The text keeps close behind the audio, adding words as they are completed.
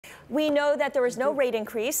We know that there was no rate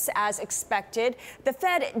increase as expected. The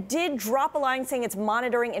Fed did drop a line saying it's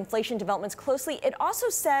monitoring inflation developments closely. It also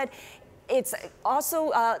said it's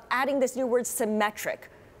also adding this new word symmetric.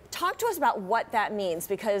 Talk to us about what that means,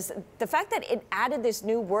 because the fact that it added this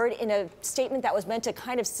new word in a statement that was meant to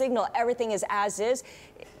kind of signal everything is as is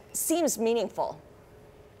seems meaningful.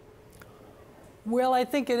 Well, I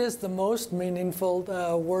think it is the most meaningful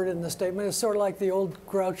word in the statement. It's sort of like the old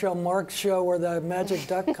Groucho Marx show where the magic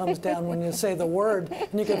duck comes down when you say the word,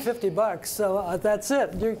 and you get $50. So that's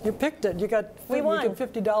it. You picked it. You got you get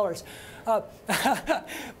 $50.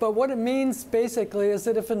 But what it means basically is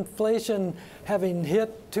that if inflation, having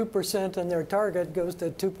hit 2% and their target goes to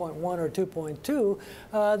 2.1 or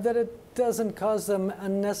 2.2, that it doesn't cause them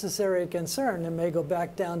unnecessary concern. It may go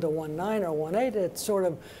back down to 1.9 or 1.8. It sort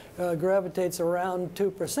of gravitates around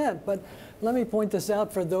 2%. But let me point this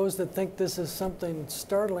out for those that think this is something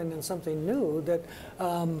startling and something new, that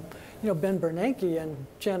Ben Bernanke and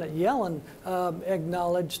Janet Yellen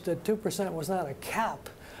acknowledged that 2% was not a cap.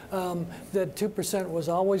 That 2% was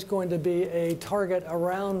always going to be a target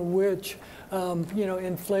around which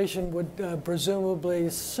inflation would presumably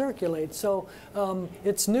circulate. So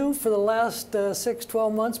it's new for the last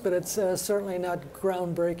 6-12 months, but it's certainly not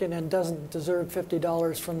groundbreaking and doesn't deserve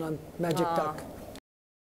 $50 from the magic duck.